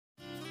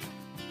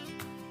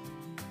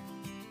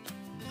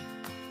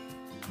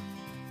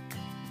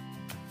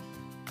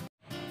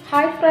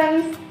Hi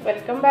friends,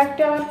 welcome back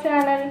to our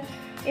channel.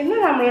 ഇന്ന്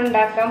നമ്മൾ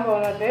ഉണ്ടാക്കാൻ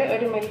പോകുന്നത്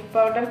ഒരു മിൽക്ക്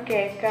പൗഡർ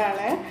കേക്ക്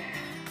ആണ്.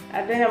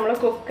 അത് നമ്മൾ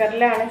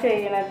കുക്കറിലാണ്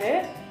ചെയ്യുന്നത്.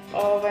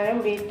 ഓവനും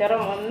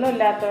ബീറ്ററും ഒന്നും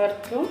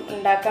ഇല്ലാത്തവർക്കും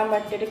ഉണ്ടാക്കാൻ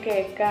പറ്റിയ ഒരു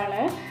കേക്ക്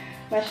ആണ്.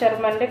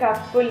 മെഷർമെന്റ്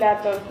കപ്പ്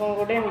ഇല്ലാത്തവർക്കും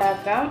കൂടി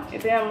ഉണ്ടാക്കാം.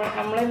 ഇത്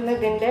നമ്മൾ ഇന്ന്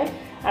ഇതിന്റെ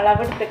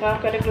അളവ്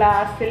എടുക്കുന്നത് ഒരു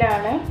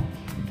ഗ്ലാസ്സിലാണ്.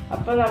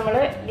 അപ്പോൾ നമ്മൾ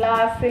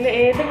ഗ്ലാസ്സിൽ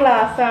ഏത്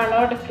ഗ്ലാസ് ആണോ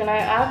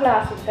എടുക്കുന്നത് ആ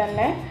ഗ്ലാസ്സിൽ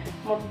തന്നെ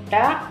മുട്ട,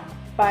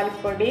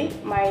 പാൽപ്പൊടി,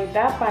 മൈദ,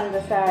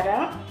 പഞ്ചസാര,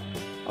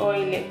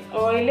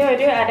 ഓയിൽ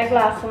ഒരു അര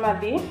ഗ്ലാസ്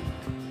മതി.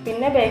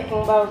 പിന്നെ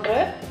ബേക്കിംഗ് പൗഡർ,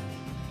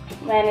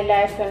 വാനില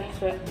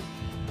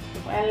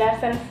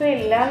എസൻസ്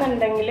ഇല്ല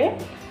എന്നുണ്ടെങ്കിൽ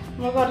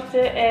നമ്മൾ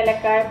കുറച്ച്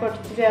ഏലക്കായ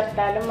പൊടിച്ച്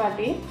ചേർത്താലും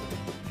മതി.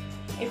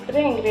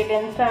 ഇത്രയും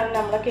ഇൻഗ്രീഡിയൻസ് ആണ്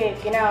നമ്മുടെ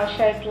കേക്കിന്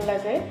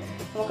ആവശ്യമായിട്ടുള്ളത്.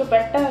 നമുക്ക്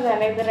പെട്ടെന്ന്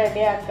തന്നെ ഇത്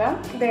റെഡിയാക്കാം.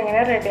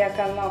 ഇതെങ്ങനെ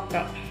റെഡിയാക്കാം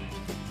നോക്കാം.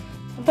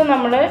 അപ്പോൾ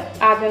നമ്മൾ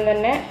ആദ്യം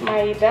തന്നെ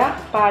മൈദ,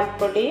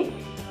 പാൽപ്പൊടി,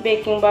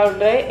 ബേക്കിംഗ്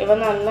പൗഡർ ഇവ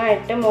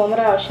നന്നായിട്ട് 3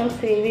 പ്രാവശ്യം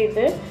സീവ്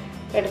ചെയ്ത്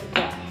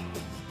എടുക്കുക.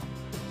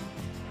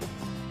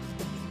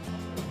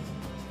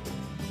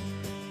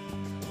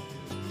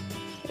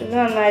 ഇത്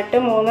നന്നായിട്ട്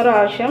 3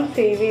 പ്രാവശ്യം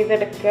സീവ്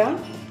ചെയ്തെടുക്കുക.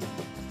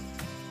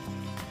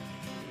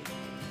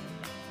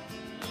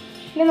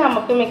 ഇനി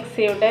നമുക്ക്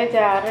മിക്സിയുടെ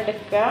ജാർ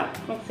എടുക്കുക.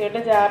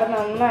 മിക്സിയുടെ ജാർ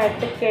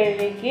നന്നായിട്ട്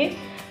കഴുകി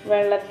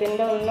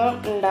വെള്ളത്തിൻ്റെ ഒന്നും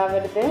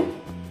ഉണ്ടാവരുത്.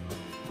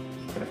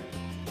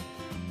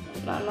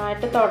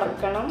 നന്നായിട്ട്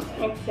തുടക്കണം.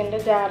 മിക്സിൻ്റെ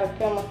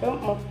ജാറൊക്കെ നമുക്ക്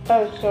മുട്ട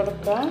ഒഴിച്ചു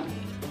കൊടുക്കുക.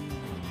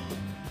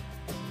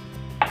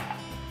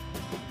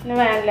 പിന്നെ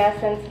വാനില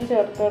എസൻസും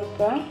ചേർത്ത്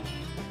കൊടുക്കുക.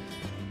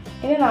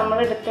 ഇനി നമ്മൾ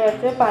എടുത്ത്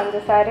വെച്ച്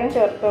പഞ്ചസാരയും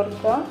ചേർത്ത്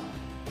കൊടുക്കുക.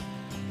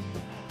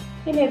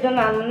 ഇനി ഇത്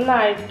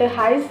നന്നായിട്ട്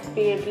ഹൈ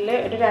സ്പീഡിൽ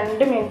ഒരു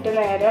 2 മിനിറ്റ്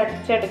നേരം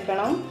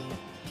അടിച്ചെടുക്കണം.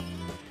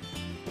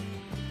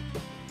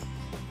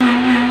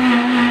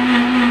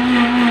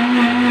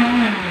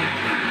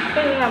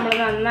 അപ്പോൾ ഇത് നമ്മൾ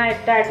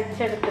നന്നായിട്ട്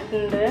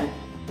അടിച്ചെടുത്തിട്ടുണ്ട്.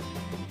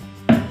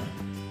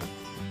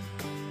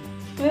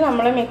 ഇനി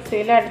നമ്മൾ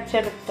മിക്സിയിൽ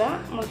അടിച്ചെടുത്ത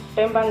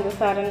മുട്ടയും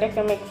പഞ്ചസാരൻ്റെ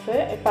ഒക്കെ മിക്സ്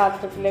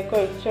പാത്രത്തിലേക്ക്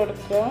ഒഴിച്ചു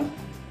കൊടുക്കുക.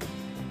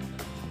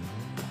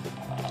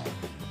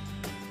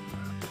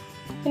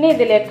 ഇനി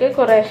ഇതിലേക്ക്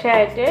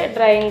കുറേശ്ശായിട്ട്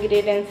ഡ്രൈ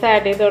ഇൻഗ്രീഡിയൻസ്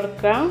ആഡ് ചെയ്ത്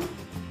കൊടുക്കുക.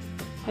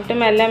 എന്നിട്ട്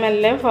മെല്ലെ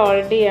മെല്ലെ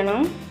ഫോൾഡ്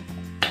ചെയ്യണം.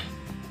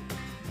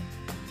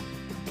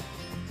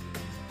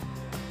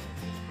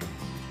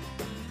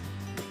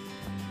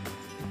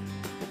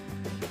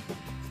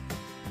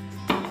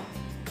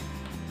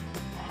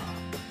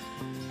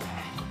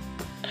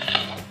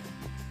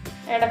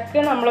 ഇടയ്ക്ക്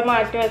നമ്മൾ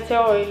മാറ്റി വെച്ച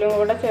ഓയിലും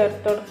കൂടെ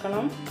ചേർത്ത്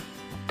കൊടുക്കണം.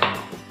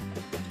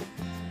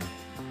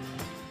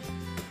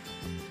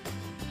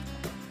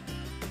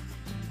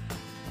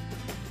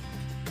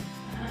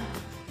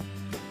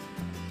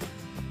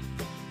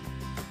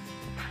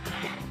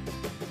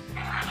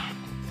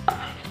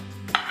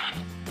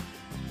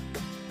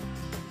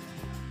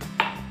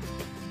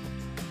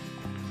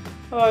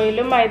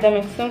 ഓയിലും മൈദ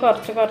മിക്സും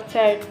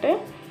കുറച്ചായിട്ട്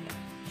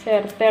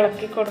ചേർത്ത്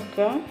ഇളക്കി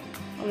കൊടുക്കുക.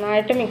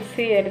 നന്നായിട്ട് മിക്സ്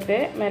ചെയ്യരുത്.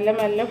 മെല്ലെ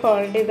മെല്ലെ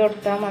ഫോൾഡ് ചെയ്ത്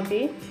കൊടുത്താൽ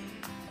മതി.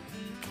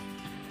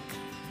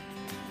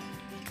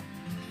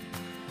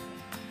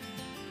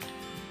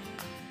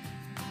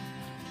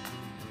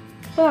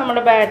 അപ്പോൾ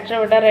നമ്മുടെ ബാറ്റർ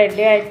ഇവിടെ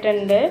റെഡി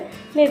ആയിട്ടുണ്ട്.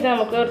 ഇനി ഇത്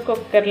നമുക്ക് ഒരു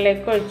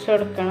കുക്കറിലേക്ക് ഒഴിച്ചു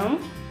കൊടുക്കണം.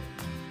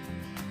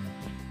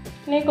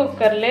 ഇനി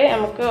കുക്കറിൽ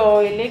നമുക്ക്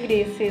ഓയിൽ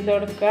ഗ്രീസ് ചെയ്ത്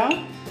കൊടുക്കാം.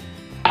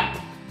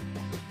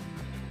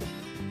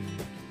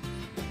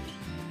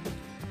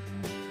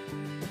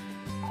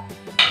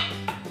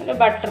 ഒരു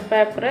ബട്ടർ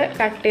പേപ്പർ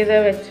കട്ട് ചെയ്ത്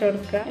വെച്ച്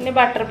കൊടുക്കുക. ഇനി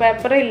ബട്ടർ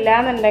പേപ്പർ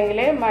ഇല്ലാന്നുണ്ടെങ്കിൽ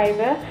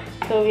മൈദ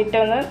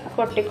തൂവിട്ടൊന്ന്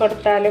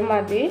കൊട്ടിക്കൊടുത്താലും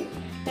മതി.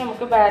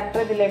 നമുക്ക് ബാറ്റർ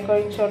ഇതിലേക്ക്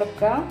ഒഴിച്ചു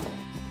കൊടുക്കാം.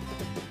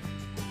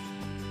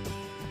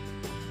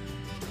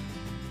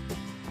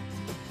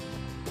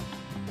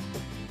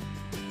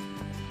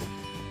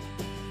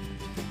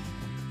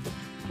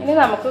 ഇനി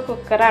നമുക്ക്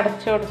കുക്കർ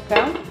അടച്ചു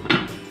കൊടുക്കാം.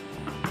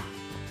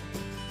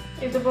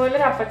 ഇതുപോലെ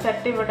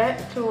അപ്പച്ചട്ടി ഇവിടെ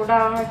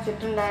ചൂടാവാൻ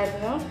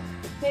വെച്ചിട്ടുണ്ടായിരുന്നു.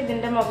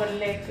 ഇതിൻ്റെ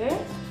മുകളിലേക്ക്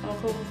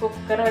നമുക്ക്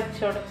കുക്കർ വെച്ച്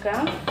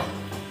കൊടുക്കാം.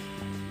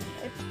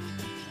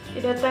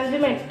 25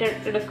 മിനിറ്റ്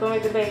എടുക്കും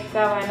ഇത് ബേക്ക്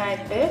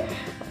ആവാനായിട്ട്.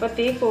 അപ്പോൾ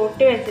തീ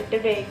കൂട്ടി വെച്ചിട്ട്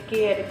ബേക്ക്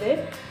ചെയ്യരുത്.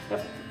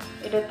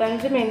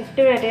 25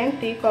 മിനിറ്റ് വരെയും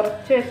തീ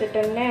കുറച്ച് വെച്ചിട്ട്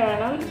തന്നെ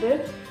വേണം ഇത്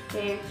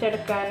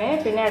വേവിച്ചെടുക്കാൻ.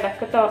 പിന്നെ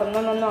ഇടയ്ക്ക്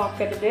തുറന്നൊന്നും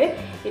നോക്കരുത്.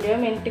 20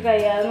 മിനിറ്റ്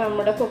കഴിയാതെ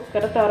നമ്മുടെ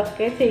കുക്കർ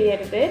തുറക്കുകയും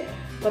ചെയ്യരുത്.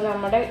 അപ്പോൾ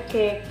നമ്മുടെ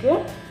കേക്ക്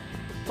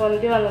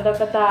പൊന്തി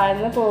വന്നതൊക്കെ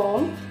താഴ്ന്നു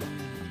പോവും.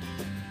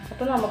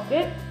 അപ്പോൾ നമുക്ക്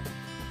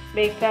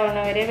ബേക്ക് ആവണ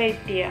വരെ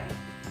വെയിറ്റ് ചെയ്യാം.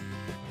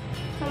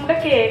 നമ്മുടെ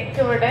കേക്ക്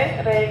ഇവിടെ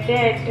റെഡി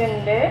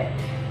ആയിട്ടുണ്ട്.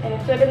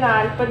 എനിക്കൊരു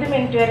 40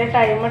 മിനിറ്റ് വരെ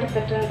ടൈം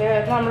എടുത്തിട്ടുണ്ട്.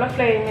 അത് നമ്മളെ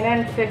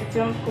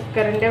ഫ്ലെയിമിനനുസരിച്ചും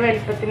കുക്കറിൻ്റെ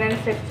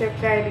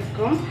വലിപ്പത്തിനനുസരിച്ചൊക്കെ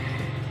ആയിരിക്കും.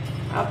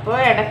 അപ്പോൾ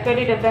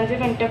ഇടയ്ക്കൊരു 25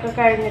 മിനിറ്റ് ഒക്കെ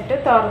കഴിഞ്ഞിട്ട്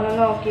തുറന്ന്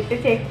നോക്കിയിട്ട്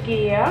ചെക്ക്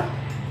ചെയ്യുക.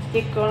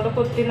 സ്റ്റിക്ക് കൊണ്ട്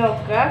കുത്തി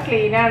നോക്കുക.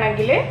 ക്ലീൻ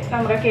ആണെങ്കിൽ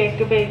നമ്മുടെ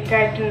കേക്ക് ബേക്ക്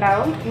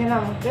ആയിട്ടുണ്ടാവും. ഇനി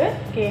നമുക്ക്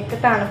കേക്ക്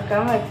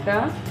തണുക്കാൻ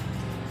വെക്കാം.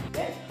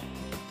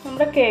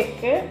 നമ്മുടെ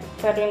കേക്ക്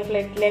സർവിങ്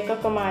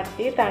പ്ലേറ്റിലേക്കൊക്കെ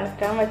മാറ്റി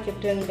തണുക്കാൻ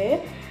വെച്ചിട്ടുണ്ട്.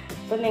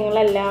 അപ്പോൾ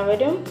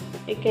നിങ്ങളെല്ലാവരും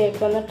ഈ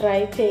കേക്ക് ഒന്ന് ട്രൈ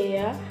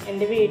ചെയ്യുക.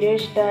 എൻ്റെ വീഡിയോ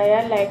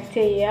ഇഷ്ടമായാൽ ലൈക്ക്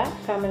ചെയ്യുക,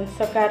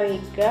 കമൻസൊക്കെ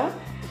അറിയിക്കുക.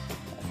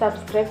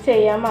 സബ്സ്ക്രൈബ്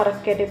ചെയ്യാൻ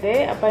മറക്കരുത്.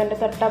 അപ്പോൾ അതിൻ്റെ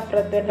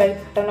തൊട്ടപ്പുറത്ത് ബെൽ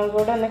ബട്ടണും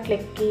കൂടെ ഒന്ന്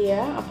ക്ലിക്ക്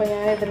ചെയ്യുക. അപ്പോൾ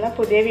ഞാൻ ഇടുന്ന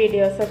പുതിയ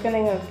വീഡിയോസൊക്കെ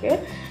നിങ്ങൾക്ക്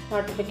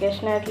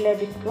നോട്ടിഫിക്കേഷനായിട്ട്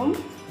ലഭിക്കും.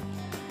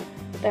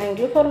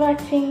 Thank you for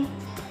watching.